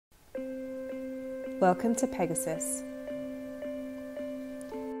Welcome to Pegasus.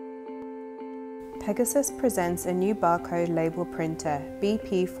 Pegasus presents a new barcode label printer,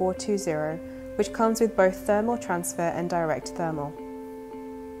 BP420, which comes with both thermal transfer and direct thermal.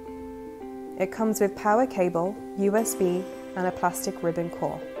 It comes with power cable, USB, and a plastic ribbon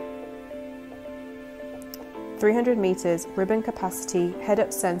core. 300 meters ribbon capacity,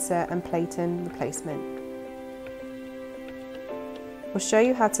 head-up sensor and platen replacement. We'll show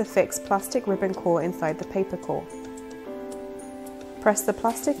you how to fix plastic ribbon core inside the paper core. Press the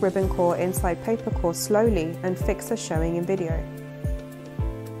plastic ribbon core inside paper core slowly and fix as showing in video.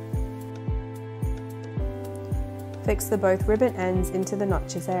 Fix the both ribbon ends into the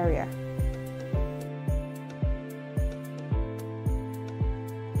notches area.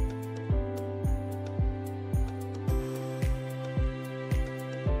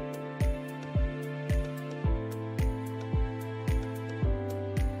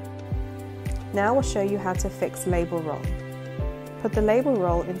 Now we'll show you how to fix label roll. Put the label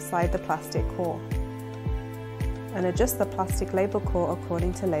roll inside the plastic core and adjust the plastic label core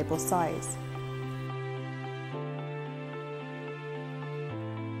according to label size.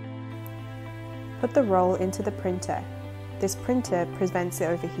 Put the roll into the printer. This printer prevents it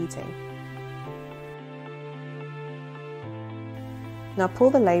overheating. Now pull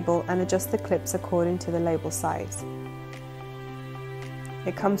the label and adjust the clips according to the label size.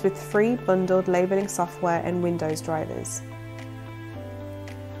 It comes with free bundled labelling software and Windows drivers.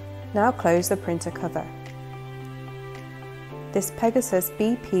 Now close the printer cover. This Pegasus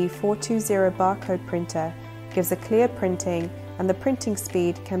BP420 barcode printer gives a clear printing, and the printing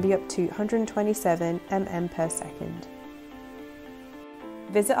speed can be up to 127 mm per second.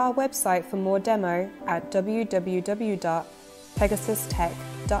 Visit our website for more demo at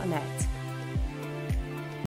www.pegasustech.net.